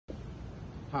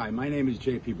Hi, my name is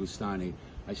J.P. Bustani.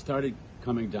 I started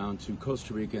coming down to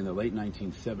Costa Rica in the late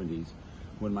 1970s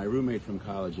when my roommate from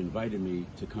college invited me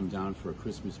to come down for a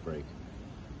Christmas break.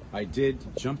 I did,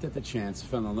 jumped at the chance,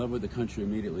 fell in love with the country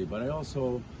immediately, but I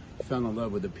also fell in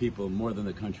love with the people more than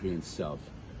the country itself.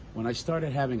 When I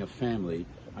started having a family,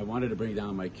 I wanted to bring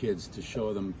down my kids to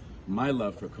show them my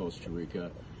love for Costa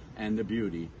Rica and the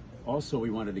beauty. Also, we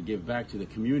wanted to give back to the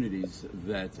communities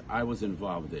that I was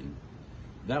involved in.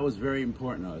 That was very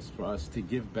important for us to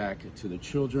give back to the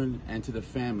children and to the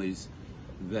families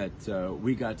that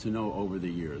we got to know over the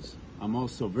years. I'm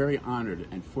also very honored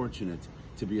and fortunate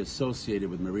to be associated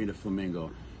with Marina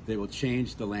Flamingo. They will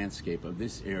change the landscape of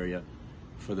this area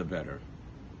for the better.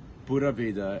 Pura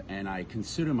vida, and I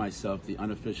consider myself the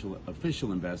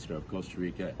official ambassador of Costa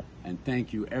Rica, and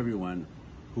thank you everyone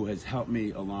who has helped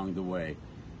me along the way,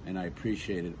 and I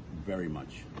appreciate it very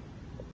much.